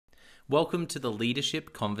Welcome to the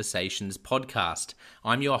Leadership Conversations podcast.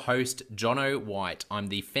 I'm your host, Jono White. I'm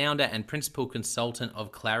the founder and principal consultant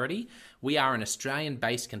of Clarity. We are an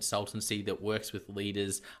Australian-based consultancy that works with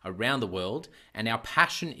leaders around the world, and our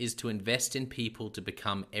passion is to invest in people to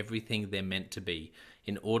become everything they're meant to be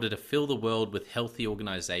in order to fill the world with healthy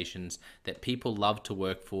organizations that people love to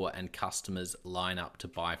work for and customers line up to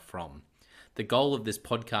buy from. The goal of this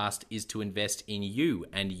podcast is to invest in you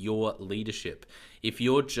and your leadership. If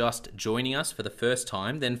you're just joining us for the first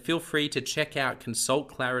time, then feel free to check out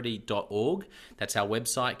consultclarity.org. That's our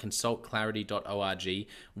website, consultclarity.org.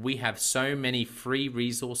 We have so many free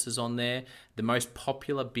resources on there, the most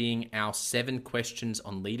popular being our 7 Questions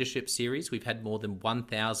on Leadership series. We've had more than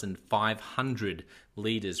 1,500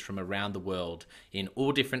 leaders from around the world in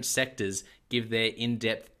all different sectors give their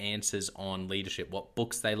in-depth answers on leadership, what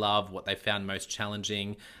books they love, what they found most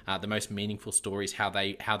challenging, the most meaningful stories, how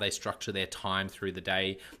they structure their time through the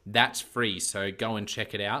day. That's free, so go and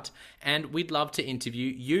check it out. And we'd love to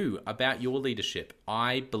interview you about your leadership.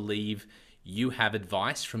 I believe you have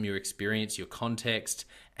advice from your experience, your context,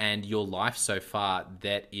 and your life so far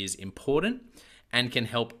that is important and can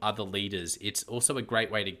help other leaders. It's also a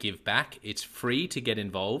great way to give back. It's free to get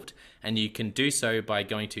involved, and you can do so by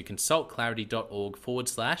going to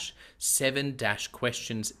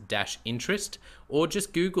consultclarity.org/7-questions-interest, or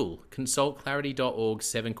just Google consultclarity.org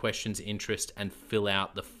 7 questions interest and fill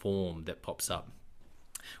out the form that pops up.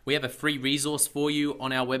 We have a free resource for you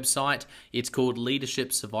on our website. It's called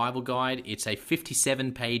Leadership Survival Guide. It's a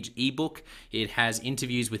 57-page ebook. It has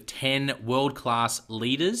interviews with 10 world-class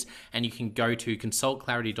leaders, and you can go to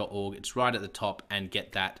consultclarity.org. It's right at the top, and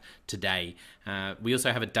get that today. We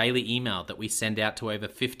also have a daily email that we send out to over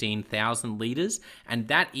 15,000 leaders, and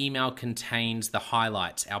that email contains the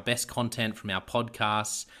highlights, our best content from our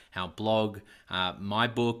podcasts, our blog, my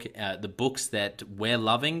book, the books that we're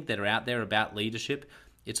loving that are out there about leadership.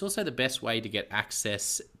 It's also the best way to get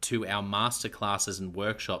access to our masterclasses and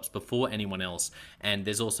workshops before anyone else. And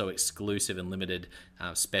there's also exclusive and limited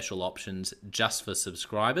special options just for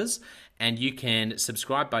subscribers. And you can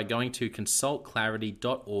subscribe by going to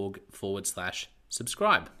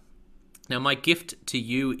consultclarity.org/subscribe. Now, my gift to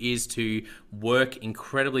you is to work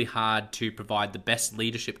incredibly hard to provide the best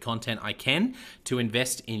leadership content I can to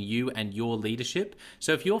invest in you and your leadership.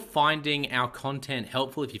 So if you're finding our content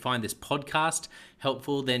helpful, if you find this podcast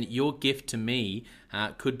helpful, then your gift to me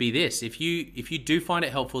could be this. If you do find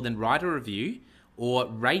it helpful, then write a review or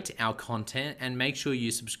rate our content and make sure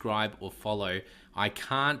you subscribe or follow. I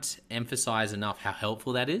can't emphasize enough how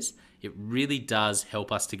helpful that is. It really does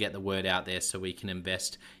help us to get the word out there so we can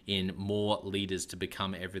invest in more leaders to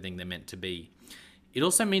become everything they're meant to be. It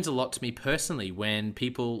also means a lot to me personally when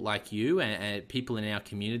people like you and people in our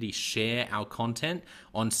community share our content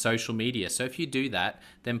on social media. So if you do that,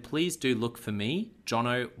 then please do look for me,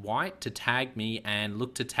 Jono White, to tag me, and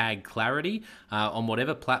look to tag Clarity on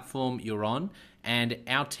whatever platform you're on. And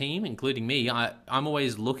our team, including me, I'm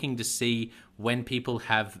always looking to see when people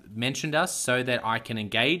have mentioned us so that I can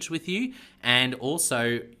engage with you. And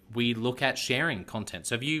also we look at sharing content.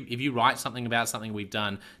 So if you write something about something we've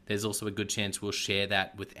done, there's also a good chance we'll share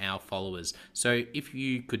that with our followers. So if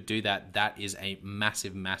you could do that, that is a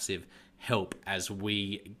massive, massive help as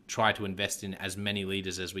we try to invest in as many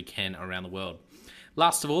leaders as we can around the world.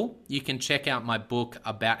 Last of all, you can check out my book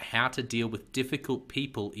about how to deal with difficult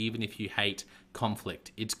people even if you hate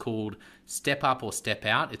conflict. It's called Step Up or Step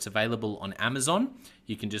Out. It's available on Amazon.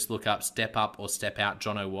 You can just look up Step Up or Step Out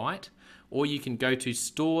Jono White, or you can go to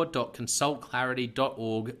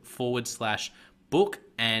store.consultclarity.org/book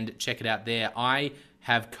and check it out there. I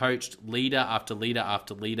have coached leader after leader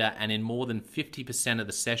after leader, and in more than 50% of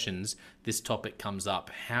the sessions, this topic comes up.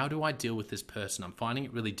 How do I deal with this person? I'm finding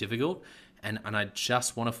it really difficult, and I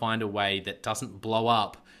just want to find a way that doesn't blow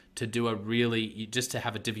up to just to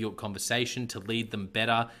have a difficult conversation, to lead them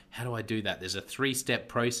better. How do I do that? There's a 3-step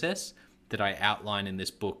process that I outline in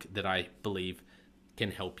this book that I believe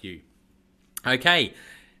can help you. Okay,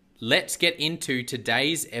 let's get into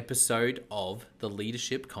today's episode of the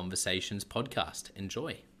Leadership Conversations podcast.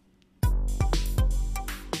 Enjoy.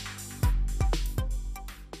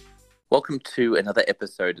 Welcome to another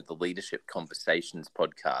episode of the Leadership Conversations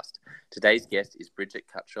podcast. Today's guest is Brigitte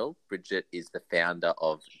Cutshall. Brigitte is the founder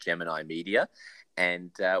of Gemini Media.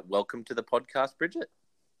 And welcome to the podcast, Brigitte.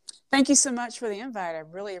 Thank you so much for the invite. I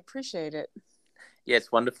really appreciate it. Yeah,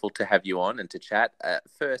 it's wonderful to have you on and to chat.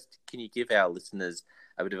 First, can you give our listeners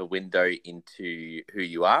a bit of a window into who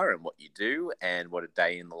you are and what you do and what a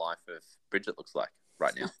day in the life of Brigitte looks like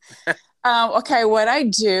right now? Okay, what I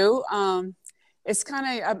do, it's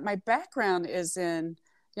kind of, my background is in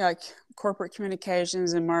like corporate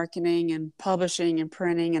communications and marketing and publishing and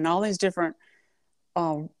printing and all these different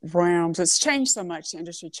realms. It's changed so much. The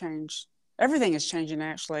industry changed. Everything is changing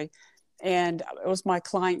actually. And it was my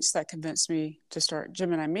clients that convinced me to start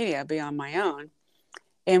Gemini Media, be on my own.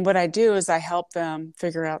 And what I do is I help them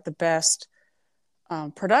figure out the best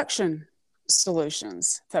production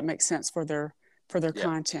solutions that make sense for their Yeah.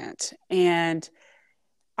 content. And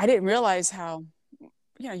I didn't realize how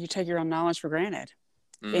you take your own knowledge for granted.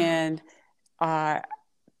 Mm. And uh,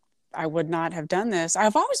 I would not have done this.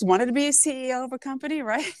 I've always wanted to be a CEO of a company,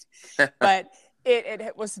 right? But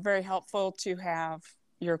it was very helpful to have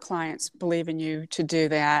your clients believe in you to do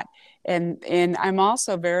that. And I'm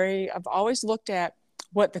also I've always looked at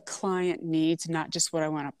what the client needs, not just what I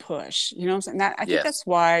want to push. You know what I'm saying? I think Yes. that's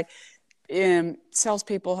why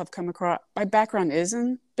salespeople have come across. My background is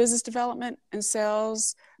in business development and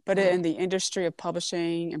sales, but in Mm. the industry of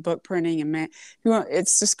publishing and book printing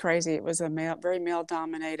it's just crazy. It was very male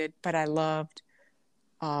dominated, but I loved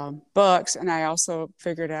books, and I also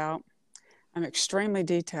figured out I'm extremely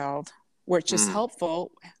detailed, which is Mm.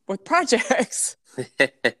 helpful with projects.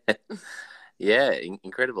 Yeah,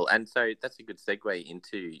 incredible. And so that's a good segue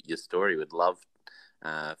into your story. Would love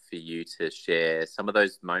for you to share some of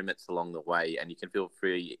those moments along the way, and you can feel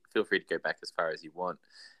free to go back as far as you want,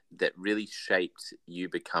 that really shaped you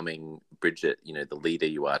becoming Bridget, the leader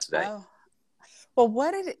you are today. Oh,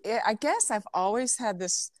 well, I guess I've always had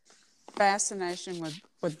this fascination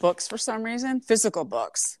with books for some reason, physical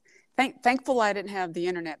books. Thankful I didn't have the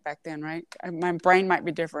internet back then, right? My brain might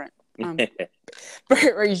be different,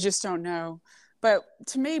 or you just don't know. But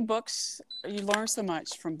to me, books, you learn so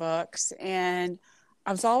much from books. And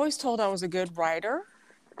I was always told I was a good writer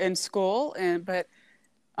in school,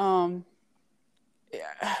 um,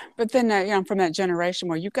 but then I'm from that generation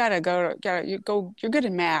where you're good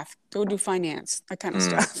in math, go do finance, that kind of Mm.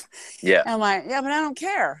 stuff. Yeah. And I'm like, yeah, but I don't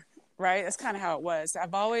care, right? That's kind of how it was.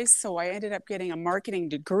 So I ended up getting a marketing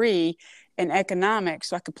degree in economics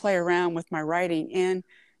so I could play around with my writing and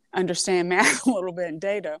understand math a little bit and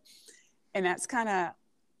data. And that's kind of,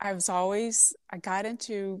 I got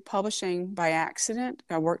into publishing by accident.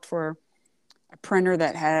 I worked for a printer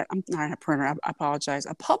that had, I'm not a printer, I apologize,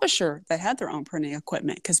 a publisher that had their own printing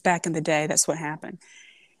equipment, because back in the day, that's what happened.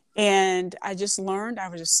 And I just learned, I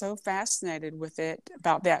was just so fascinated with it,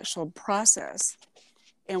 about the actual process.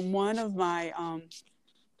 And one of my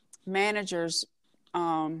managers,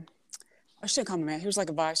 I shouldn't call him a man, he was like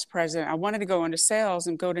a vice president. I wanted to go into sales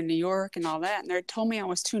and go to New York and all that. And they told me I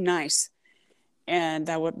was too nice and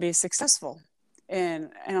I would be successful. And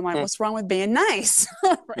I'm like, what's wrong with being nice?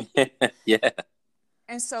 Right? Yeah.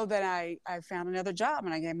 And so then I found another job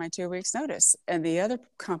and I gave my 2 weeks notice. And the other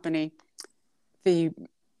company, the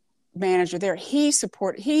manager there, he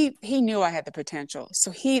knew I had the potential.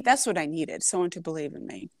 So that's what I needed, someone to believe in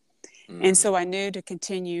me. And Mm. so I knew to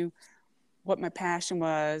continue what my passion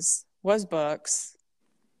was books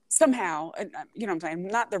somehow, what I'm saying,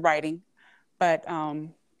 not the writing, but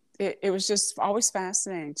it was just always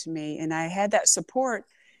fascinating to me. And I had that support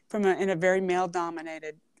in a very male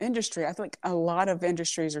dominated industry. I think a lot of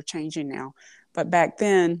industries are changing now, but back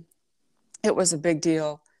then it was a big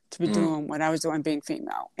deal to be doing what I was doing, being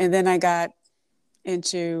female. And then I got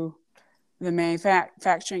into the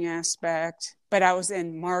manufacturing aspect, but I was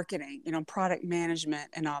in marketing, product management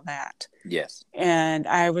and all that. Yes. And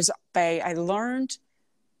I learned,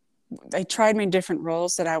 they tried me in different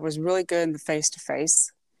roles, that I was really good in the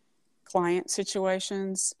face-to-face client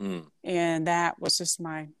situations. Mm. And that was just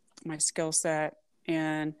my skill set.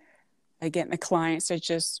 And again, the clients, they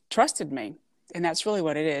just trusted me. And that's really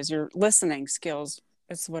what it is. Your listening skills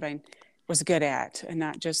is what I was good at, and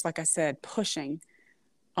not just, like I said, pushing.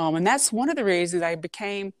 And that's one of the reasons I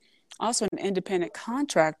became also an independent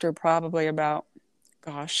contractor, probably about,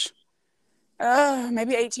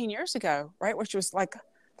 maybe 18 years ago, right? Which was like,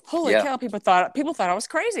 holy Yeah. cow, people thought I was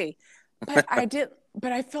crazy. But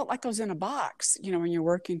I felt like I was in a box, when you're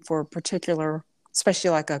working for a particular, especially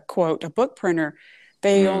like a book printer,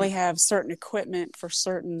 they only have certain equipment for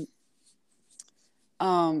certain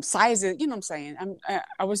sizes, you know what I'm saying?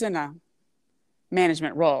 I was in a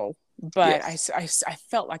management role, but Yes. I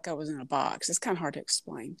felt like I was in a box. It's kind of hard to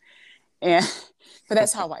explain. And, but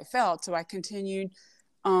that's how I felt. So I continued.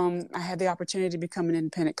 I had the opportunity to become an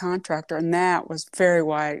independent contractor, and that was very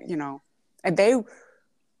wide, and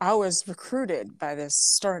I was recruited by this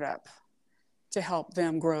startup to help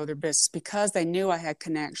them grow their business, because they knew I had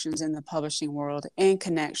connections in the publishing world and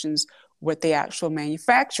connections with the actual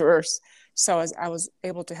manufacturers. So I was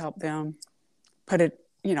able to help them put it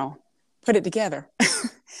together.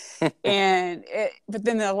 But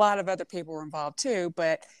then a lot of other people were involved too,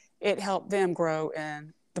 but it helped them grow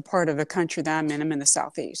in the part of the country that I'm in. I'm in the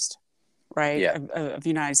Southeast, right, Yeah. of the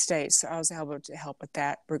United States. So I was able to help with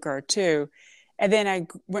that regard too. And then I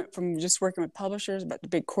went from just working with publishers, but the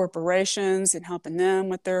big corporations and helping them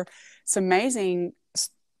with it's amazing.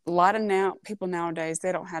 A lot of people nowadays,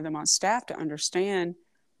 they don't have them on staff to understand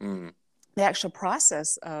the actual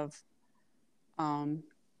process of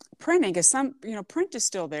printing. Because print is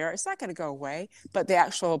still there. It's not going to go away, but the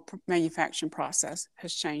actual manufacturing process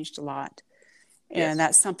has changed a lot. And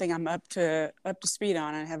that's something I'm up to speed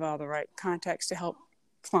on, and have all the right contacts to help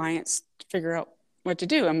clients figure out what to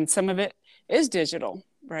do. I mean, some of it is digital,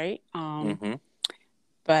 right?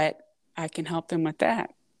 But I can help them with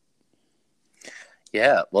that.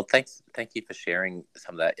 Yeah. Well, thank you for sharing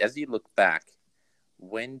some of that. As you look back,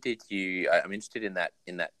 when did you? I'm interested in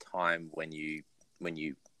that time when you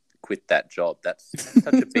quit that job. That's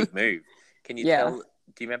such a big move. Can you tell?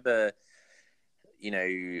 Do you remember?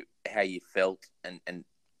 How you felt and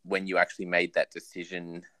when you actually made that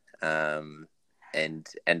decision, and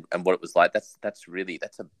what it was like. That's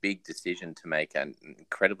a big decision to make and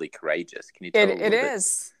incredibly courageous. Can you tell a little bit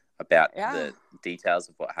about the details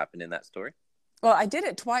of what happened in that story? Well, I did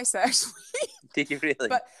it twice, actually. Did you really?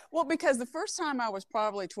 Because the first time I was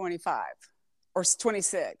probably 25 or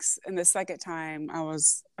 26, and the second time I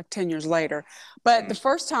was like 10 years later. But the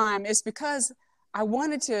first time is because I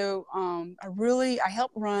wanted to, I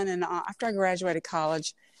helped run, and after I graduated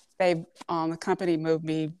college, the company moved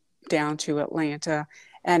me down to Atlanta,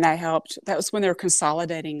 and I helped. That was when they were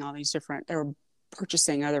consolidating all these they were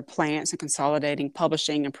purchasing other plants and consolidating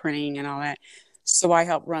publishing and printing and all that. So I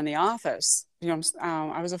helped run the office.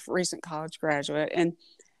 I was a recent college graduate,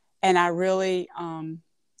 and I really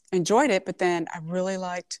enjoyed it. But then I really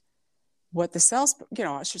liked what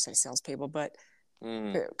I should say salespeople, but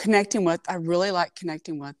I really like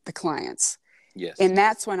connecting with the clients. Yes. And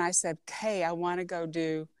that's when I said, hey, I want to go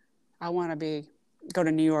to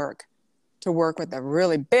New York to work with the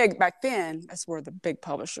really big, back then, that's where the big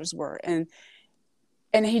publishers were. And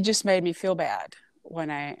he just made me feel bad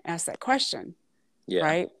when I asked that question. Yeah.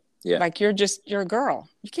 Right? Yeah. Like, you're a girl.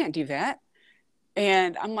 You can't do that.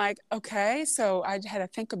 And I'm like, okay. So I had to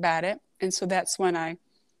think about it. And so that's when I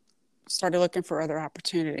started looking for other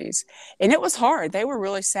opportunities. And it was hard. They were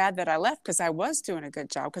really sad that I left, because I was doing a good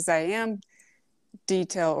job, because I am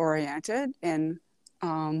detail oriented, and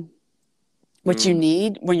what you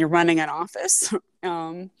need when you're running an office.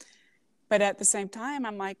 But at the same time,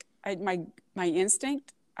 I'm like, my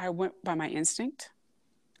instinct, I went by my instinct.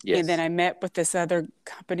 Yes. And then I met with this other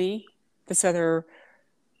company,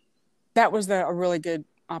 that was a really good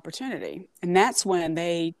opportunity. And that's when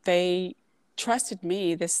they trusted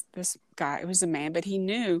me. This guy, it was a man, but he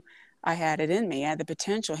knew I had it in me. I had the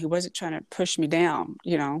potential. He wasn't trying to push me down,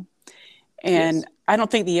 And yes. I don't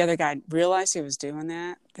think the other guy realized he was doing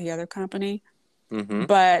that, the other company. Mm-hmm.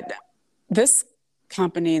 But this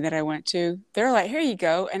company that I went to, they're like, here you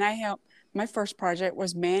go. And I helped. My first project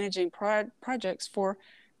was managing projects for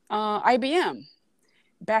IBM.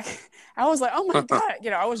 Back, I was like, oh my God,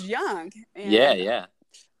 I was young. Yeah.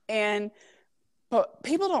 But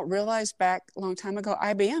people don't realize back a long time ago,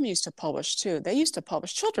 IBM used to publish too. They used to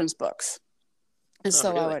publish children's books. And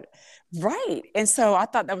so really? Right. And so I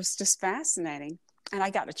thought that was just fascinating. And I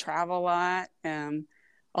got to travel a lot,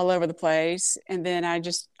 all over the place. And then I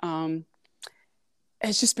just,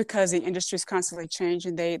 it's just because the industry is constantly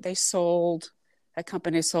changing. That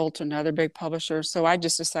company sold to another big publisher. So I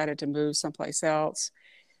just decided to move someplace else.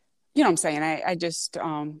 You know what I'm saying? I just,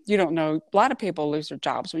 you don't know, a lot of people lose their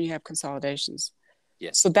jobs when you have consolidations.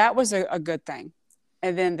 Yes. So that was a good thing.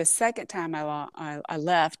 And then the second time I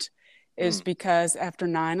left is because after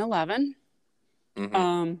 9/11,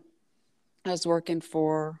 I was working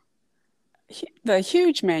for the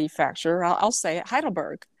huge manufacturer, I'll say it,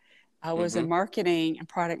 Heidelberg. I was in marketing and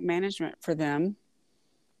product management for them.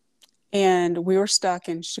 And we were stuck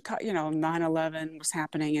in Chicago. 9/11 was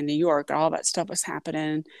happening in New York. All that stuff was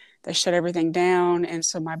happening. They shut everything down. And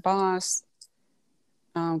so my boss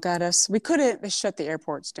got us, they shut the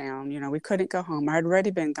airports down. We couldn't go home. I had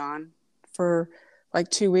already been gone for like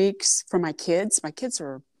 2 weeks for my kids. My kids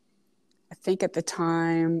were, I think at the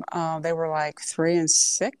time, they were like 3 and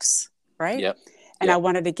 6, right? Yep. And I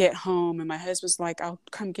wanted to get home. And my husband's like, I'll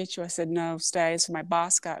come get you. I said, no, stay. So my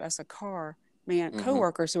boss got us a car. Me and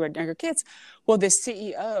coworkers who had younger kids. Well, the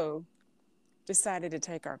CEO decided to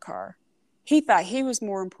take our car. He thought he was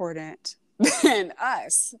more important than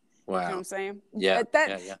us. Wow. You know what I'm saying? Yeah.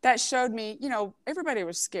 That showed me, everybody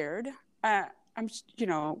was scared. I'm,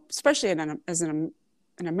 especially as an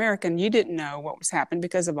an American, you didn't know what was happening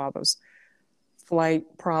because of all those flight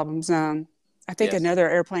problems. I think Yes. another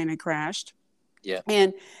airplane had crashed. Yeah.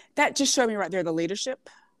 And that just showed me right there the leadership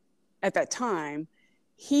at that time.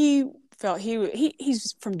 He felt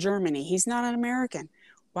he's from Germany. He's not an American.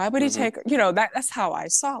 Why would he Mm-hmm. take, that's how I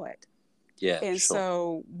saw it. Yeah. And Sure.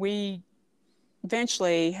 so we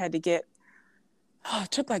eventually had to it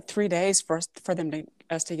took like 3 days for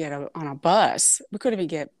us to get on a bus. We couldn't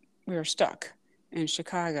even we were stuck in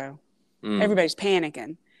Chicago. Everybody's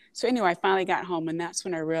panicking. So anyway, I finally got home, and that's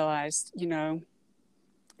when I realized,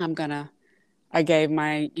 I gave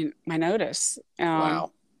my notice.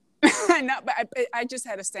 Wow. I know, but I just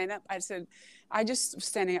had to stand up. I said, I just was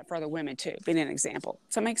standing up for other women too, being an example.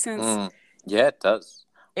 Does that make sense? Yeah, it does.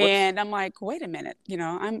 And I'm like, wait a minute,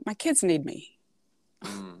 my kids need me.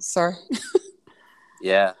 Sorry.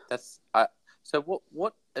 Yeah, so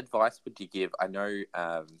what advice would you give? I know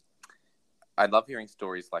I love hearing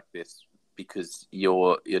stories like this because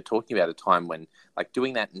you're talking about a time when like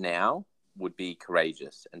doing that now would be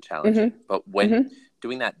courageous and challenging, but when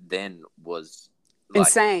doing that then was like,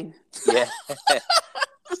 insane. Yeah.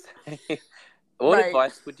 What Right.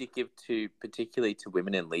 advice would you give particularly to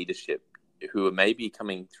women in leadership who are maybe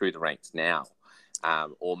coming through the ranks now,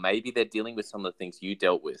 or maybe they're dealing with some of the things you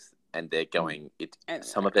dealt with, and they're going,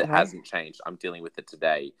 some of it hasn't changed. I'm dealing with it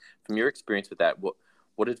today. From your experience with that,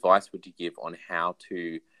 what advice would you give on how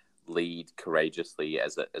to lead courageously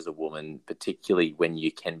as a woman, particularly when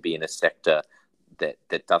you can be in a sector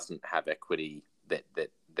that doesn't have equity, that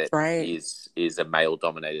is a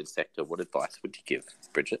male-dominated sector? What advice would you give,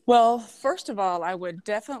 Brigitte? Well, first of all, I would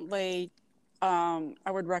definitely, I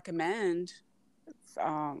would recommend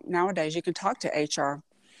nowadays you can talk to HR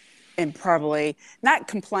and probably not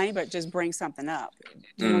complain, but just bring something up.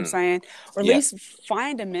 You know what I'm saying? Or at least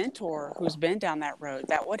find a mentor who's been down that road.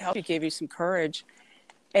 That would help you, give you some courage.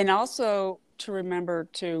 And also to remember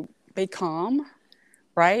to be calm,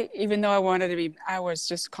 right? Even though I was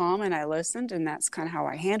just calm and I listened, and that's kind of how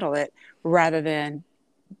I handled it rather than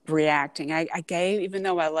reacting. Even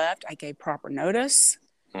though I left, I gave proper notice.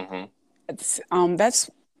 That's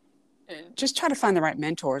just try to find the right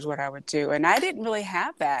mentor is what I would do. And I didn't really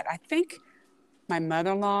have that. I think my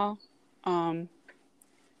mother-in-law,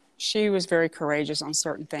 she was very courageous on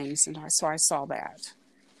certain things. And so I saw that,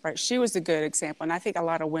 right? She was a good example. And I think a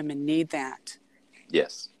lot of women need that.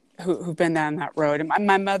 Yes. Who've been down that road. And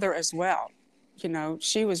my mother as well.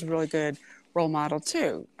 She was a really good role model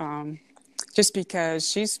too. Just because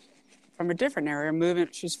she's from a different area,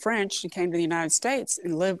 she's French, she came to the United States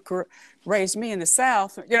and raised me in the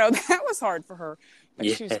South. That was hard for her. But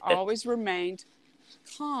she's always remained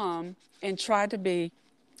calm and tried to be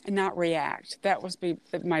and not react. That was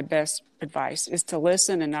my best advice, is to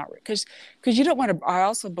listen and not, because you don't want to, I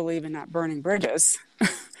also believe in not burning bridges,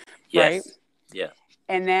 right? Yeah.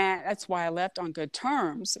 And that's why I left on good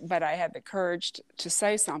terms, but I had the courage to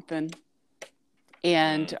say something.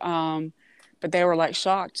 And, but they were like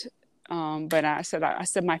shocked. But I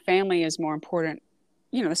said, my family is more important.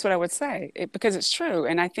 That's what I would say because it's true.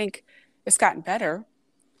 And I think it's gotten better.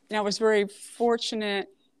 And I was very fortunate.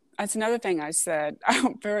 That's another thing I said.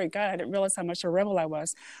 Very good. I didn't realize how much a rebel I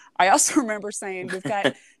was. I also remember saying,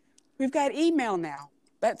 we've got email now.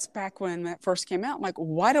 That's back when that first came out. I'm like,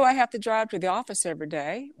 why do I have to drive to the office every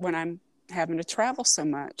day when I'm having to travel so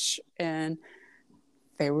much? And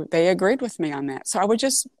they agreed with me on that. So I would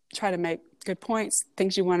just try to make good points,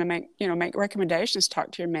 things you want to make recommendations,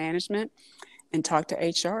 talk to your management and talk to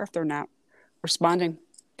HR if they're not responding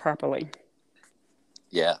properly.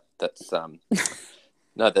 Yeah, that's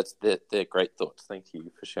no, they're great thoughts. Thank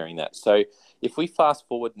you for sharing that. So if we fast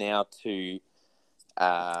forward now to,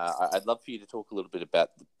 I'd love for you to talk a little bit about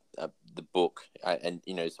the book and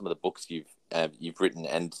some of the books you've written,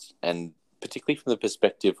 and particularly from the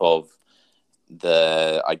perspective of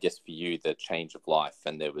I guess for you, the change of life,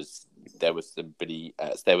 and there was some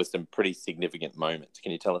pretty significant moments.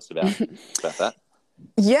 Can you tell us about that?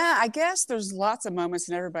 Yeah, I guess there's lots of moments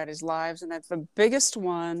in everybody's lives, and the biggest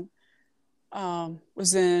one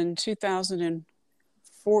was in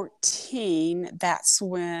 2014. That's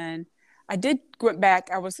when I went back.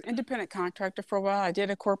 I was independent contractor for a while. I did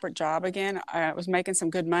a corporate job again. I was making some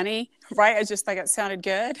good money, right? I just thought it sounded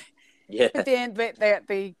good. Yeah. But then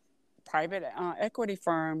the private equity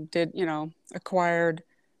firm acquired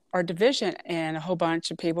our division, and a whole bunch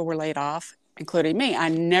of people were laid off, including me. I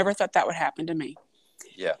never thought that would happen to me.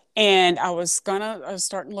 Yeah. And I was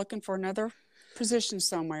starting looking for another position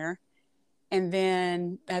somewhere. And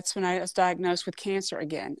then that's when I was diagnosed with cancer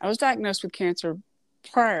again. I was diagnosed with cancer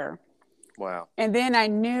prior. Wow. And then I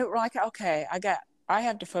knew, okay, I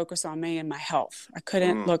have to focus on me and my health. I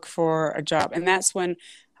couldn't look for a job. And that's when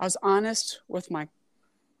I was honest with my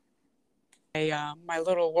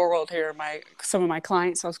little world here, some of my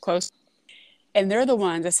clients I was close. And they're the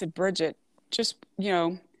ones that said, Brigitte, just,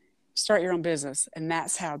 start your own business. And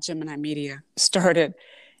that's how Gemini Media started.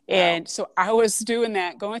 Wow. And so I was doing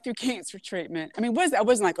that, going through cancer treatment. I mean, I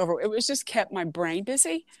wasn't like it was just kept my brain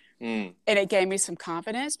busy. And it gave me some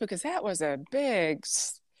confidence because that was a big,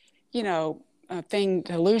 thing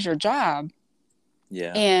to lose your job.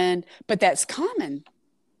 Yeah. But that's common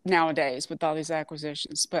nowadays with all these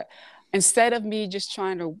acquisitions. But instead of me just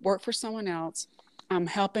trying to work for someone else, I'm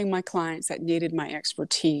helping my clients that needed my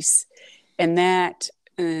expertise. And that,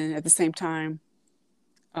 at the same time,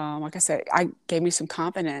 like I said, I gave me some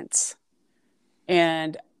confidence.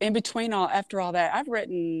 And after all that, I've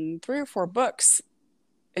written 3 or 4 books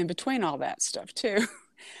in between all that stuff too.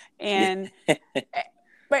 And,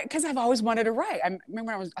 but because I've always wanted to write. I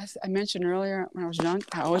remember I mentioned earlier when I was young,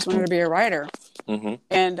 I always wanted to be a writer.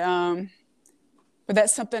 And, but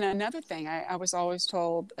that's another thing I was always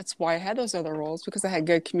told, that's why I had those other roles, because I had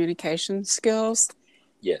good communication skills.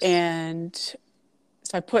 Yes. And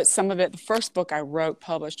so I put some of it, the first book I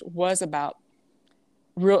published was about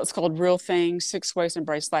it's called Real Things, 6 Ways to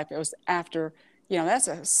Embrace Life. It was after, that's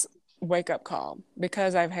a wake up call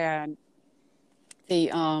because I've had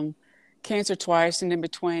the cancer twice, and in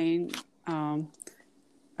between a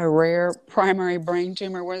rare primary brain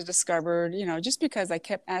tumor was discovered, just because I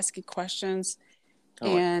kept asking questions.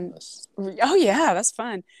 Oh yeah, that's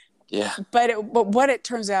fun. Yeah. But what it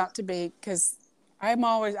turns out to be, because I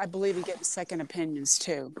believe in getting second opinions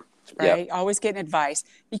too, right? Yep. Always getting advice.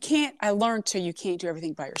 I learned too, you can't do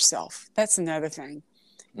everything by yourself. That's another thing.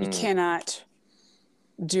 You cannot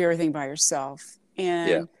do everything by yourself.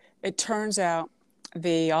 And it turns out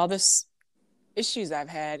all this issues I've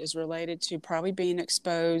had is related to probably being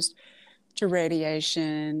exposed to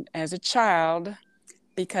radiation as a child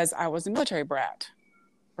because I was a military brat.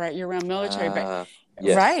 Right, you're around military,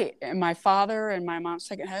 yes. Right? And my father and my mom's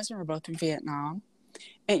second husband were both in Vietnam,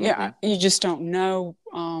 and you just don't know.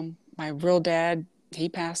 My real dad, he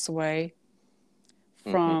passed away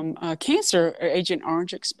from cancer, Agent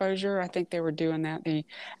Orange exposure. I think they were doing that.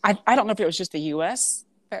 I don't know if it was just the U.S.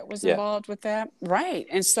 that was involved with that, right?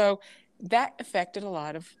 And so that affected a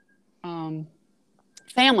lot of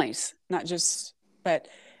families, not just, but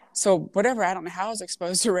so whatever. I don't know how I was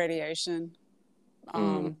exposed to radiation.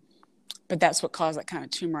 But that's what caused that kind of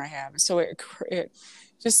tumor I have. And so it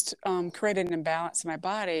just created an imbalance in my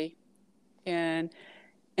body, and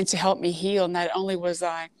to help me heal. Not only was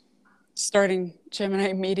I starting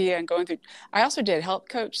Gemini Media and going through, I also did health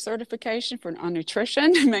coach certification on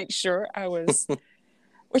nutrition to make sure I was,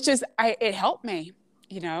 it helped me,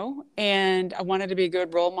 and I wanted to be a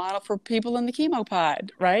good role model for people in the chemo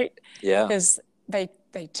pod, right? Yeah. Because they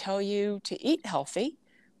tell you to eat healthy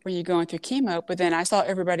when you're going through chemo, but then I saw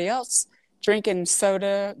everybody else drinking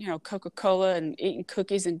soda, Coca-Cola, and eating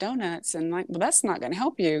cookies and donuts, and like, well, that's not going to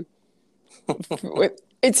help you.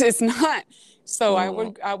 It's not. So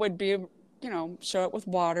I would be, show up with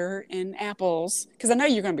water and apples, because I know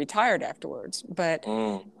you're going to be tired afterwards. But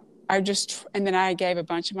and then I gave a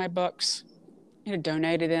bunch of my books,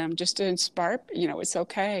 donated them just to inspire. It's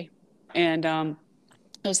okay. And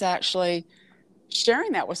it was actually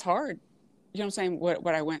sharing that was hard. You know what I'm saying?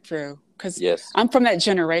 What I went through. Because I'm from that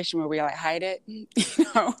generation where we hide it,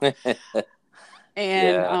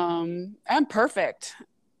 and I'm perfect.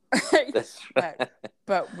 That's right.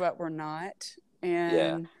 but we're not.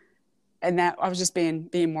 And that I was just being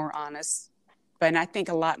more honest. But I think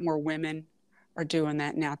a lot more women are doing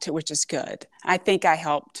that now too, which is good. I think I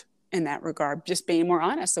helped in that regard, just being more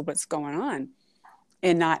honest of what's going on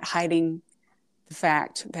and not hiding the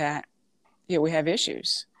fact that we have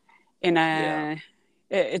issues. And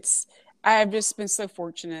I've just been so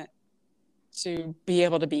fortunate to be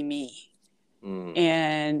able to be me.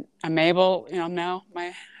 And I'm able, now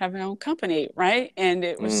I have my own company, right? And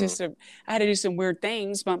it was just I had to do some weird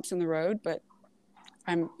things, bumps in the road, but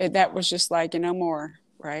that was just like, no more,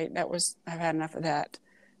 right? I've had enough of that,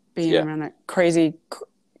 being around that crazy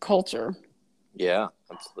culture. Yeah,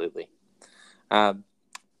 absolutely.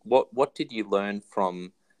 What did you learn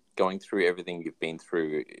from going through everything you've been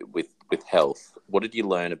through with health? What did you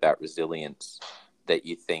learn about resilience that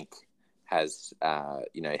you think has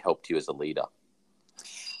helped you as a leader?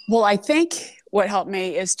 Well, I think what helped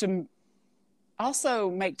me is to also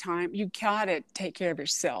make time. You gotta take care of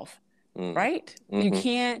yourself, right? You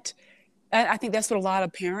can't. I think that's what a lot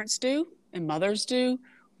of parents do and mothers do.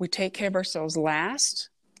 We take care of ourselves last,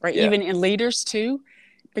 right? Even in leaders too.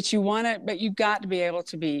 But you got to be able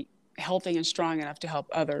to be healthy and strong enough to help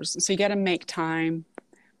others. And so you got to make time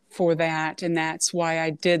for that. And that's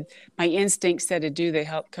why my instinct said to do the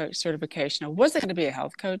health coach certification. I wasn't going to be a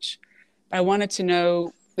health coach, but I wanted to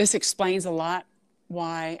know, this explains a lot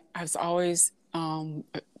why I was always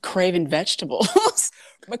craving vegetables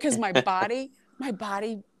because my body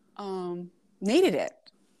needed it.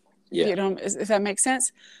 Yeah. You know, if that makes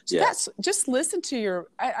sense. So Yeah. that's just listen to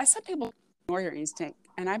I saw people ignore your instinct,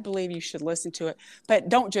 and I believe you should listen to it, but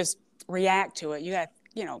don't just react to it. You got,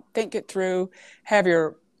 think it through, have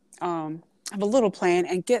a little plan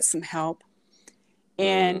and get some help.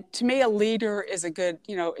 And to me, a leader is a good,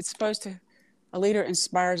 a leader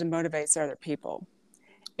inspires and motivates other people.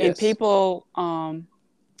 Yes. And people, and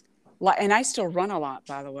I still run a lot,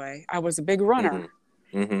 by the way. I was a big runner.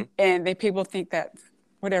 Mm-hmm. And people think that,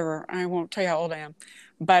 whatever, I won't tell you how old I am,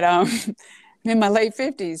 but I'm in my late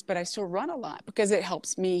 50s, but I still run a lot because it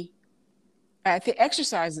helps me. I think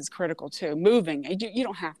exercise is critical too. Moving, you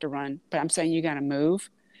don't have to run, but I'm saying you got to move.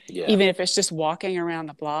 Yeah. Even if it's just walking around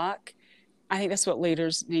the block. I think that's what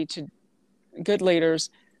leaders need to, good leaders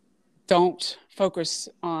don't focus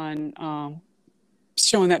on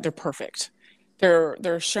showing that they're perfect.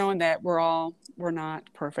 They're showing that we're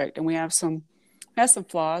not perfect, and we have some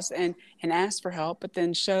flaws, and ask for help, but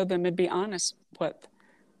then show them and be honest what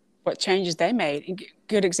changes they made. And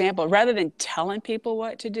good example, rather than telling people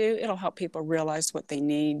what to do, it'll help people realize what they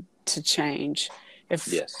need to change. If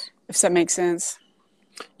that makes sense.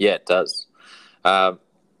 Yeah, it does.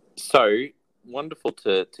 So wonderful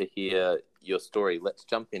to hear your story. Let's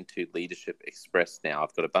jump into Leadership Express now.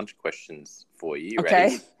 I've got a bunch of questions for you. Okay.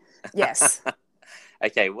 Ready? Yes.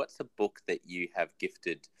 Okay. What's a book that you have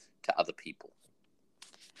gifted to other people?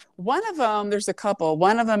 One of them, there's a couple.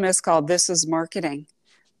 One of them is called This Is Marketing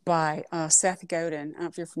by Seth Godin. I don't know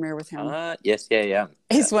if you're familiar with him. Yes. Yeah.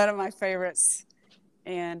 He's one of my favorites.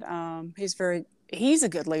 And he's a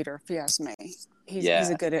good leader, if you ask me. He's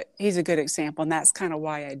a good example. And that's kind of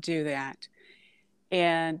why I do that.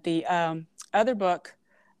 And the other book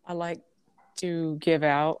I like to give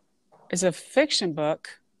out is a fiction book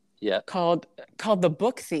called The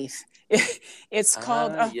Book Thief. It's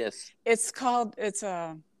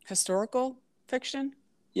a historical fiction.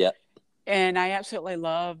 Yeah. And I absolutely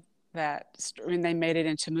love that when they made it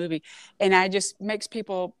into a movie. And I just makes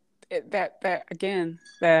people that again,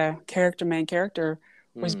 the main character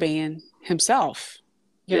was being himself.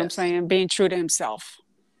 You know what I'm saying? Being true to himself.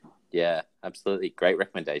 Yeah, absolutely. Great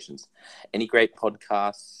recommendations. Any great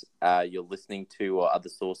podcasts you're listening to, or other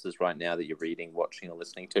sources right now that you're reading, watching, or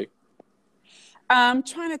listening to? I'm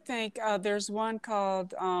trying to think. There's one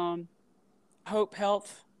called Hope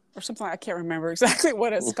Health or something. I can't remember exactly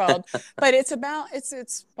what it's called, but it's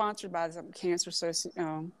sponsored by the Cancer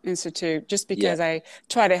Institute, just because I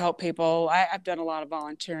try to help people. I've done a lot of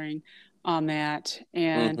volunteering on that,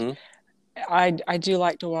 and I do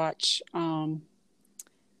like to watch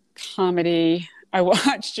comedy. I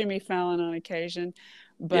watch Jimmy Fallon on occasion,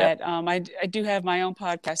 but I do have my own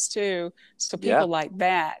podcast too. So people like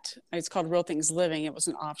that. It's called Real Things Living. It was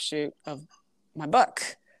an offshoot of my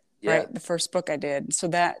book, right? The first book I did. So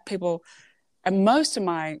that people, and most of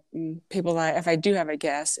my people, if I do have a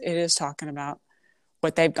guest, it is talking about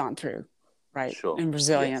what they've gone through, right? Sure. And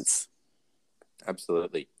resilience. Yes.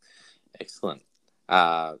 Absolutely. Excellent.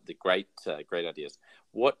 The great ideas.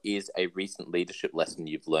 What is a recent leadership lesson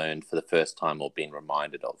you've learned for the first time or been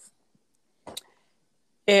reminded of?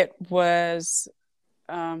 It was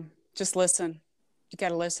just listen. You got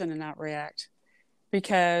to listen and not react,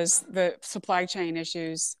 because the supply chain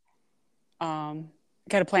issues, got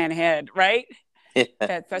to plan ahead, right?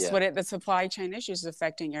 That's what the supply chain issues is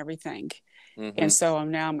affecting everything. And so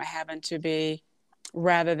I'm having to be,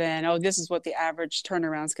 rather than, this is what the average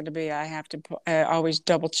turnaround is going to be, I have to always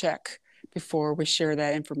double check before we share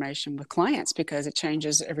that information with clients, because it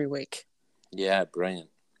changes every week. Yeah, brilliant.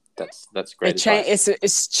 That's great advice.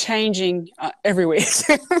 It's changing every week.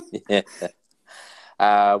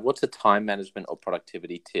 What's a time management or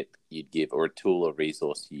productivity tip you'd give, or a tool or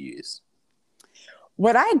resource you use?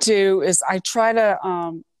 What I do is I try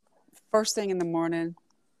to, first thing in the morning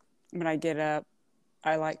when I get up,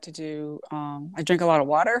 I like to do, I drink a lot of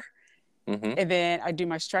water, and then I do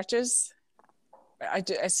my stretches.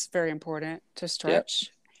 It's very important to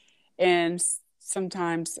stretch. And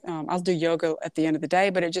sometimes I'll do yoga at the end of the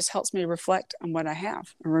day, but it just helps me reflect on what I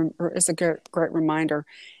have. It's a great reminder.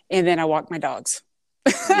 And then I walk my dogs.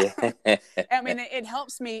 I mean, it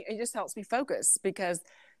helps me. It just helps me focus, because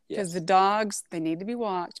the dogs, they need to be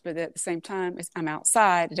walked, but at the same time, I'm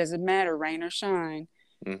outside. It doesn't matter, rain or shine.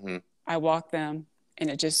 I walk them,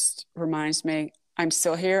 and it just reminds me I'm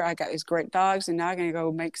still here. I got these great dogs, and now I'm going to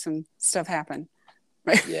go make some stuff happen.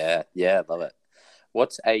 Yeah, love it.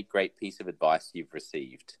 What's a great piece of advice you've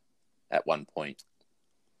received at one point?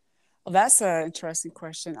 Well, that's an interesting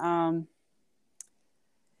question.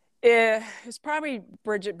 It's probably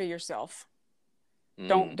Brigitte, be yourself.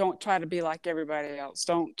 Don't try to be like everybody else.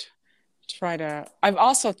 Don't try to. I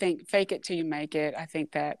also think fake it till you make it. I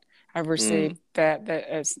think that I've received that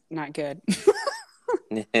is not good.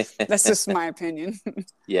 That's just my opinion.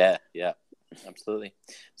 Yeah, absolutely.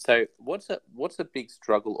 So what's a big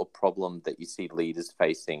struggle or problem that you see leaders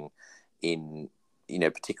facing in,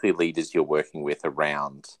 particularly leaders you're working with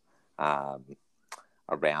around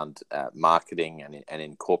marketing and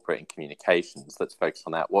in corporate and communications? Let's focus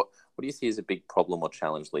on that. What do you see as a big problem or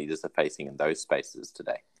challenge leaders are facing in those spaces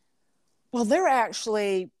today? Well, they're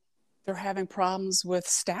having problems with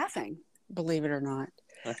staffing, believe it or not.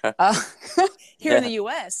 Okay. Here in the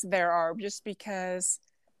U.S., there are, just because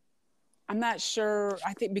I'm not sure.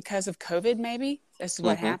 I think because of COVID, maybe this is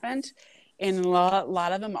what happened. And a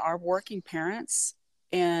lot of them are working parents,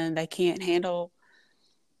 and they can't handle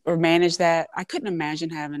or manage that. I couldn't imagine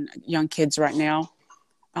having young kids right now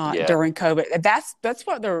during COVID. That's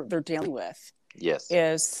what they're dealing with. Yes.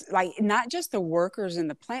 Is like not just the workers in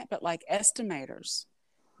the plant, but like estimators.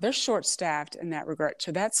 They're short-staffed in that regard.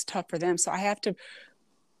 So that's tough for them. So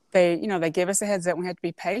they give us a heads up. We have to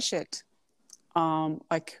be patient.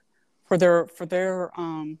 Like for their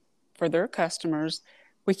customers,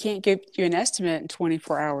 we can't give you an estimate in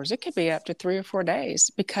 24 hours. It could be up to 3 or 4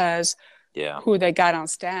 days because who they got on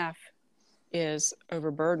staff is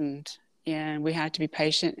overburdened, and we have to be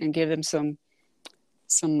patient and give them some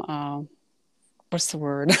what's the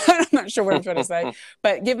word? I'm not sure what I'm trying to say,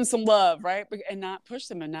 but give them some love, right? And not push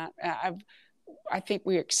them, and not. I think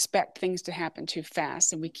we expect things to happen too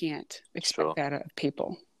fast, and we can't expect that of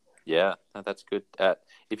people. Yeah, no, that's good.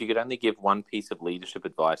 If you could only give one piece of leadership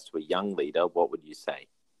advice to a young leader, what would you say?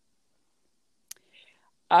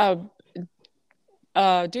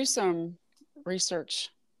 Do some research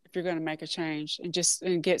if you're going to make a change,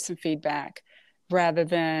 and get some feedback rather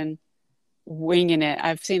than winging it.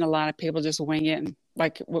 I've seen a lot of people just wing it, and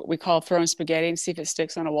like what we call throwing spaghetti and see if it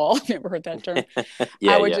sticks on a wall. Have you ever heard that term?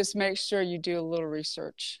 I would just make sure you do a little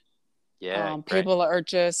research. Yeah, people are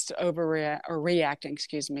just reacting.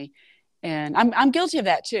 Excuse me, and I'm guilty of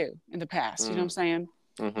that too in the past. You know what I'm saying?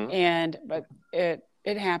 Mm-hmm. But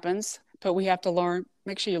it happens. But we have to learn.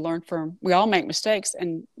 Make sure you learn from. We all make mistakes,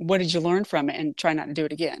 and what did you learn from it? And try not to do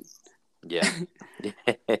it again. Yeah.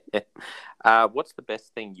 What's the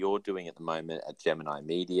best thing you're doing at the moment at Gemini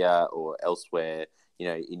Media or elsewhere,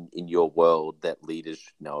 in your world that leaders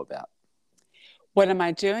should know about? What am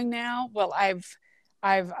I doing now? Well, I've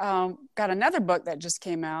got another book that just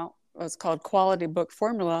came out. It's called Quality Book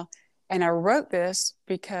Formula. And I wrote this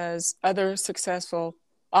because other successful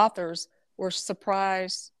authors were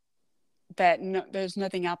surprised that there's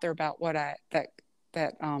nothing out there about that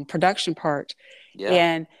production part. Yeah.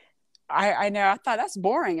 And I know, I thought that's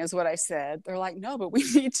boring is what I said. They're like, no, but we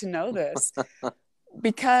need to know this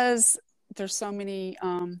because there's so many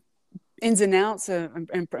ins and outs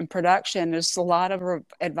in production. There's a lot of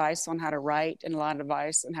advice on how to write and a lot of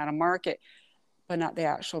advice on how to market, but not the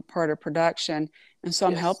actual part of production. And so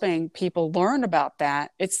I'm helping people learn about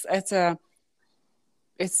that. It's a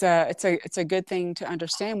good thing to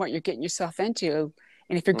understand what you're getting yourself into.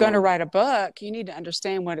 And if you're going to write a book, you need to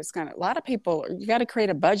understand what it's going to. A lot of people, you got to create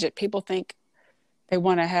a budget. People think they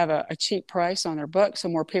want to have a cheap price on their book so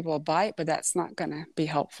more people will buy it, but that's not going to be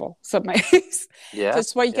helpful. So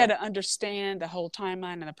that's why you got to understand the whole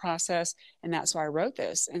timeline and the process. And that's why I wrote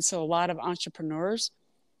this. And so a lot of entrepreneurs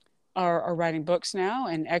are writing books now,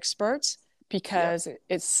 and experts, because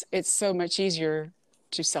it's so much easier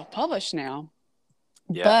to self-publish now.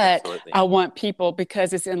 Yeah, but absolutely. I want people,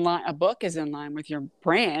 because it's in line, a book is in line with your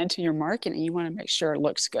brand, your marketing. You want to make sure it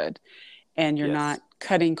looks good and you're not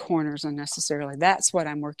cutting corners unnecessarily. That's what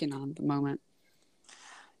I'm working on at the moment.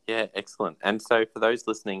 Yeah, excellent. And so for those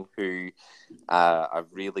listening who have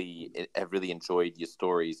really enjoyed your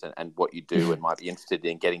stories and what you do and might be interested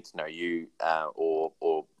in getting to know you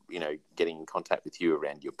or getting in contact with you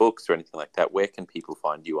around your books or anything like that, where can people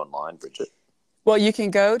find you online, Brigitte? Well, you can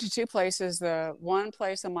go to two places. The one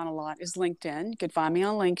place I'm on a lot is LinkedIn. You can find me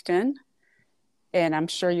on LinkedIn, and I'm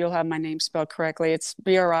sure you'll have my name spelled correctly. It's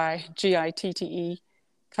Brigitte,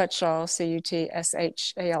 Cutshall,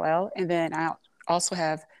 Cutshall. And then I also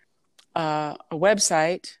have a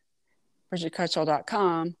website,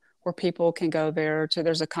 BrigitteCutshall.com, where people can go there.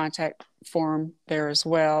 There's a contact form there as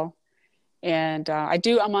well. And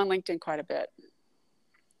I'm on LinkedIn quite a bit.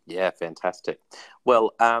 Yeah, fantastic.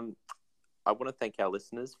 Well, I want to thank our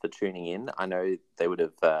listeners for tuning in. I know they would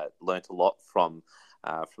have learnt a lot from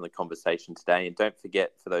the conversation today. And don't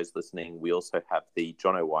forget, for those listening, we also have the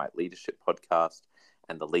John O'White Leadership Podcast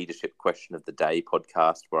and the Leadership Question of the Day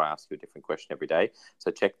podcast, where I ask you a different question every day.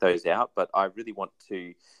 So check those out. But I really want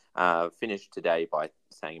to finish today by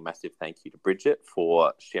saying a massive thank you to Brigitte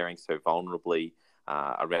for sharing so vulnerably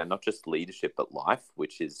around not just leadership but life,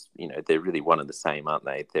 which is, they're really one and the same, aren't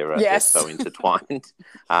they? They're so intertwined.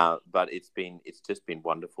 But it's just been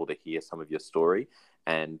wonderful to hear some of your story,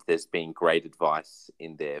 and there's been great advice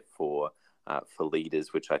in there for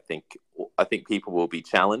leaders, which I think people will be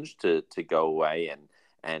challenged to go away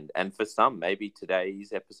and for some, maybe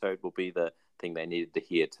today's episode will be the thing they needed to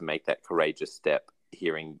hear to make that courageous step.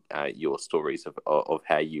 Hearing your stories of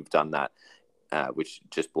how you've done that, which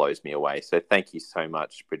just blows me away. So thank you so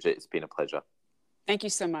much, Brigitte. It's been a pleasure. Thank you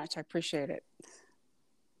so much. I appreciate it.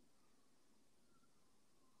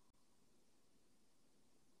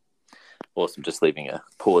 Awesome. Just leaving a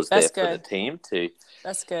pause for the team to.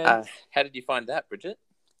 That's good. How did you find that, Brigitte?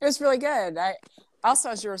 It was really good. I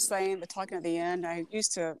also, as you were saying, the talking at the end,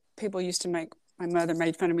 people used to make. My mother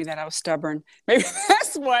made fun of me that I was stubborn. Maybe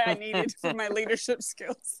that's why I needed for my leadership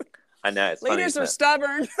skills. I know. It's Leaders funny, are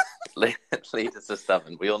stubborn. Leaders are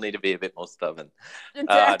stubborn. We all need to be a bit more stubborn.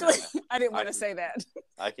 Exactly. I didn't want to say that.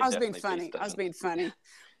 I was being funny. I was being funny.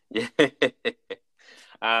 Yeah.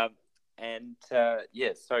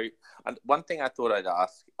 So one thing I thought I'd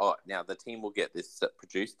ask, now the team will get this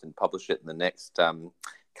produced and publish it in the next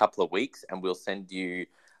couple of weeks, and we'll send you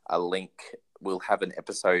a link. We'll have an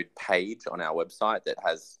episode page on our website that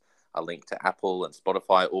has a link to Apple and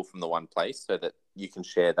Spotify, all from the one place, so that you can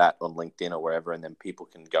share that on LinkedIn or wherever, and then people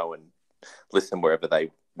can go and listen wherever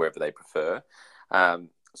they prefer.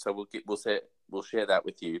 So we'll share that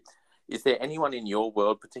with you. Is there anyone in your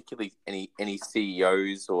world, particularly any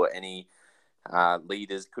CEOs or any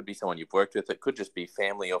leaders, could be someone you've worked with, it could just be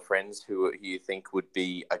family or friends, who you think would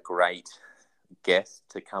be a great guest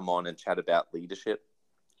to come on and chat about leadership?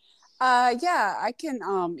 Yeah, I can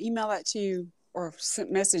email that to you or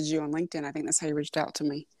message you on LinkedIn. I think that's how you reached out to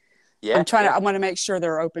me. Yeah, I want to make sure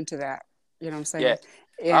they're open to that. You know what I'm saying?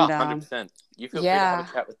 Yeah. And, 100%. You feel free to have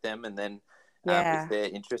a chat with them, and then if they're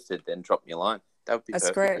interested, then drop me a line. That would be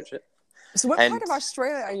perfect, great. Richard. So what part of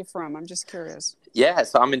Australia are you from? I'm just curious. Yeah,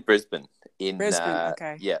 so I'm in Brisbane.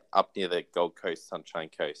 Okay. Yeah, up near the Gold Coast, Sunshine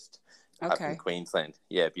Coast, up in Queensland.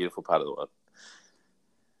 Yeah, beautiful part of the world.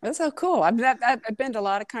 That's so cool. I've been to a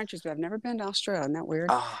lot of countries, but I've never been to Australia. Isn't that weird?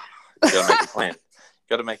 You got to make a plan.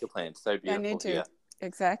 Got to make a plan. So beautiful. I need to. Yeah.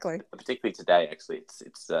 Exactly. Particularly today, actually,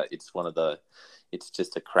 it's one of the. It's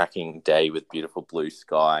just a cracking day with beautiful blue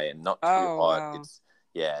sky and not too hot.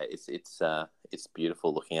 Wow. It's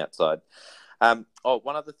beautiful looking outside.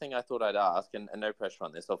 One other thing I thought I'd ask, and no pressure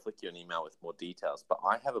on this, I'll flick you an email with more details, but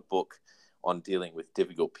I have a book on dealing with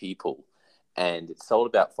difficult people, and it's sold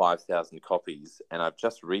about 5,000 copies, and I've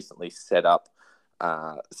just recently set up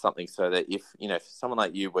something so that if someone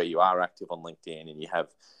like you, where you are active on LinkedIn and you have,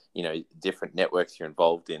 different networks you're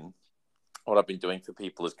involved in, what I've been doing for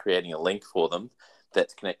people is creating a link for them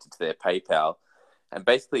that's connected to their PayPal. And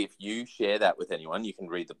basically, if you share that with anyone, you can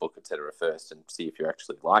read the book, etc. first and see if you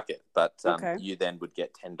actually like it. But you then would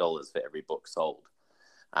get $10 for every book sold.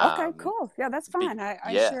 Okay, cool. Yeah, that's fine.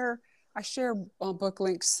 I share book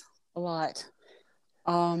links a lot.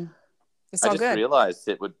 It's all good. I just realized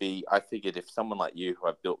it would be, I figured if someone like you who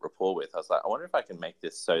I've built rapport with, I was like, I wonder if I can make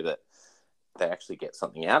this so that they actually get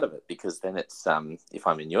something out of it, because then it's, if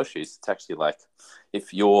I'm in your shoes, it's actually like, if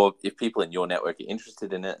people in your network are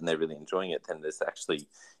interested in it and they're really enjoying it, then there's actually,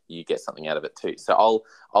 you get something out of it too. So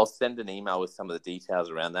I'll send an email with some of the details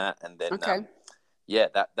around that. And then,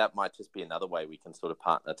 that might just be another way we can sort of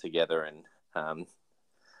partner together. And,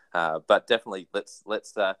 but definitely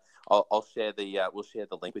I'll share we'll share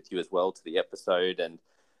the link with you as well to the episode, and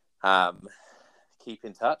keep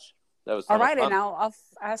in touch. That was all right. fun. And I'll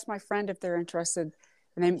ask my friend if they're interested,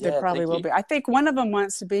 and they probably will be. I think one of them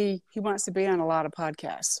wants to be on a lot of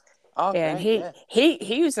podcasts. Oh, and he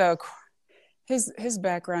was his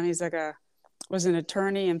background. He's was an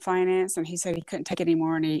attorney in finance, and he said he couldn't take it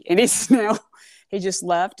anymore, and he's now he just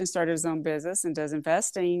left and started his own business and does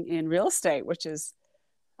investing in real estate, which is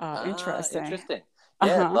interesting. Interesting.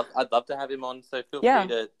 Yeah, I'd love to have him on. So feel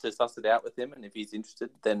free to suss it out with him, and if he's interested,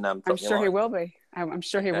 then I'm sure he will be. I'm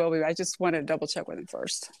sure he will be. I just want to double check with him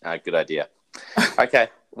first. Good idea. Okay,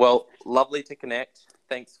 well, lovely to connect.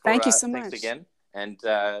 Thanks. Thank you so much. Thanks again, and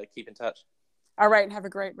keep in touch. All right, and have a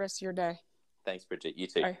great rest of your day. Thanks, Brigitte. You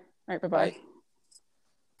too. All right. Bye-bye.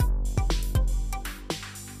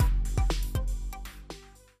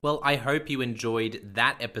 Bye. Well, I hope you enjoyed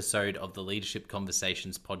that episode of the Leadership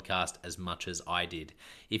Conversations podcast as much as I did.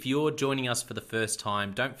 If you're joining us for the first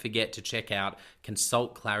time, don't forget to check out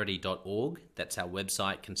consultclarity.org. That's our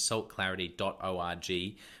website,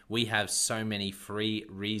 consultclarity.org. We have so many free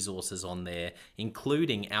resources on there,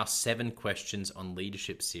 including our 7 Questions on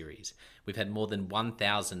Leadership series. We've had more than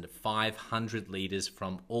 1,500 leaders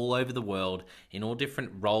from all over the world in all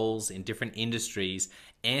different roles, in different industries,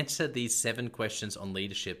 answer these 7 questions on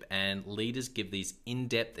leadership, and leaders give these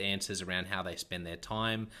in-depth answers around how they spend their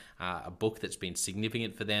time, a book that's been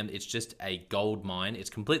significant for them. It's just a gold mine.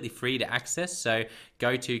 It's completely free to access, so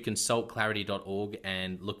go to consultclarity.org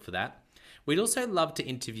and look for that. We'd also love to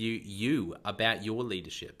interview you about your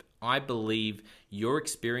leadership. I believe your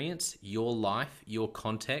experience, your life, your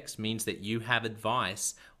context means that you have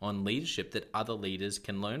advice on leadership that other leaders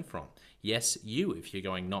can learn from. Yes, you, if you're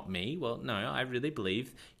going, not me, well, no, I really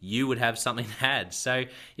believe you would have something to add. So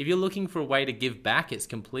if you're looking for a way to give back, it's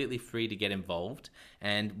completely free to get involved.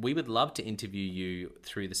 And we would love to interview you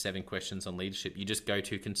through the 7 Questions on Leadership. You just go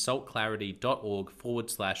to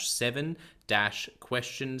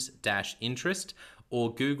consultclarity.org/7-questions-interest,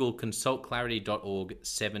 or Google consultclarity.org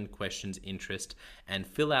 7 questions interest and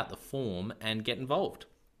fill out the form and get involved.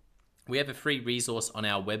 We have a free resource on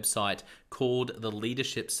our website called the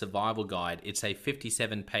Leadership Survival Guide. It's a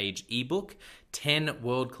 57-page ebook, 10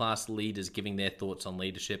 world-class leaders giving their thoughts on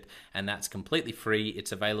leadership, and that's completely free.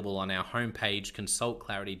 It's available on our homepage,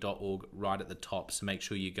 consultclarity.org, right at the top, so make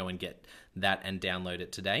sure you go and get that and download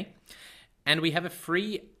it today. And we have a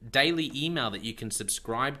free daily email that you can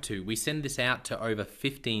subscribe to. We send this out to over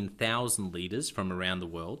 15,000 leaders from around the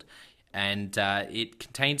world. And it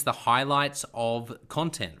contains the highlights of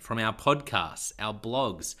content from our podcasts, our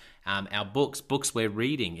blogs, our books we're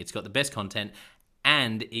reading. It's got the best content,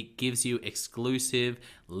 and it gives you exclusive,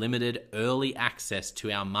 limited, early access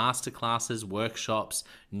to our masterclasses, workshops,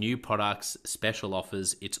 new products, special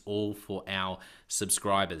offers. It's all for our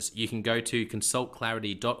subscribers. You can go to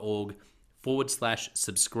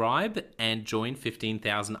consultclarity.org/subscribe and join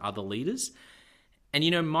 15,000 other leaders. And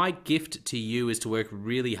you know, my gift to you is to work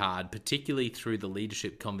really hard, particularly through the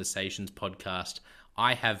Leadership Conversations podcast.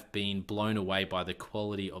 I have been blown away by the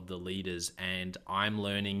quality of the leaders, and I'm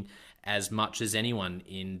learning as much as anyone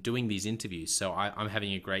in doing these interviews. So I'm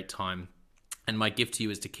having a great time. And my gift to you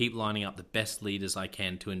is to keep lining up the best leaders I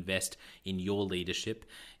can to invest in your leadership.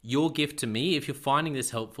 Your gift to me, if you're finding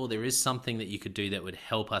this helpful, there is something that you could do that would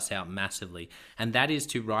help us out massively. And that is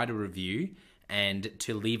to write a review and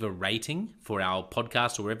to leave a rating for our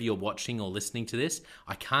podcast or wherever you're watching or listening to this.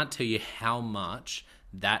 I can't tell you how much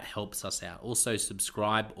that helps us out. Also,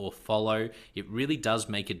 subscribe or follow. It really does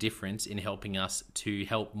make a difference in helping us to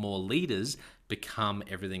help more leaders become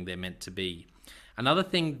everything they're meant to be. Another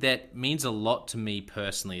thing that means a lot to me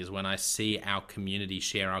personally is when I see our community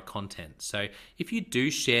share our content. So if you do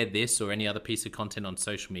share this or any other piece of content on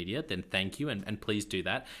social media, then thank you, and please do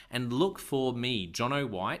that. And look for me, Jono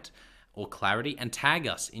White, or Clarity, and tag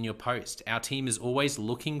us in your post. Our team is always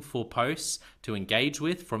looking for posts to engage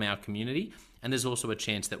with from our community, and there's also a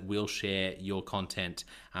chance that we'll share your content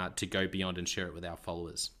to go beyond and share it with our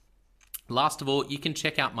followers. Last of all, you can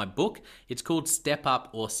check out my book. It's called Step Up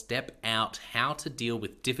or Step Out: How to Deal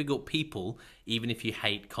with Difficult People Even If You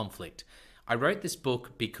Hate Conflict. I wrote this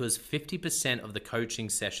book because 50% of the coaching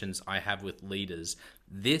sessions I have with leaders,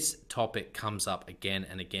 this topic comes up again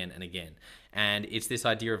and again and again. And it's this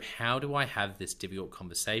idea of, how do I have this difficult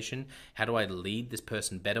conversation? How do I lead this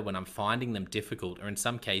person better when I'm finding them difficult? Or in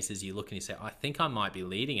some cases, you look and you say, I think I might be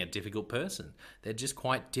leading a difficult person. They're just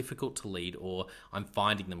quite difficult to lead, or I'm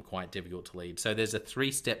finding them quite difficult to lead. So there's a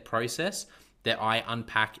 3-step process that I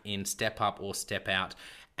unpack in Step Up or Step Out.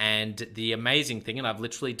 And the amazing thing, and I've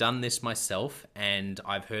literally done this myself, and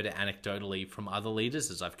I've heard it anecdotally from other leaders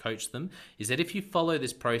as I've coached them, is that if you follow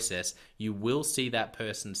this process, you will see that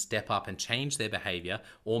person step up and change their behavior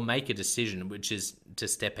or make a decision, which is to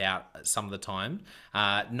step out some of the time.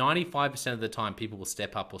 95% of the time, people will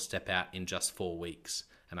step up or step out in just 4 weeks.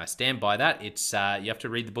 And I stand by that. It's you have to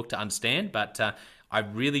read the book to understand, but I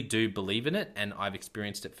really do believe in it, and I've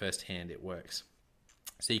experienced it firsthand. It works.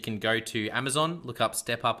 So you can go to Amazon, look up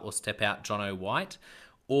Step Up or Step Out Jono White,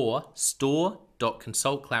 or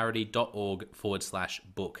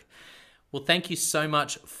store.consultclarity.org/book. Well, thank you so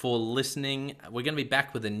much for listening. We're going to be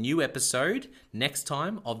back with a new episode next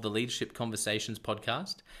time of the Leadership Conversations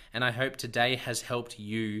podcast. And I hope today has helped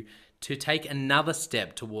you to take another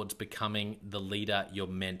step towards becoming the leader you're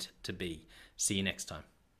meant to be. See you next time.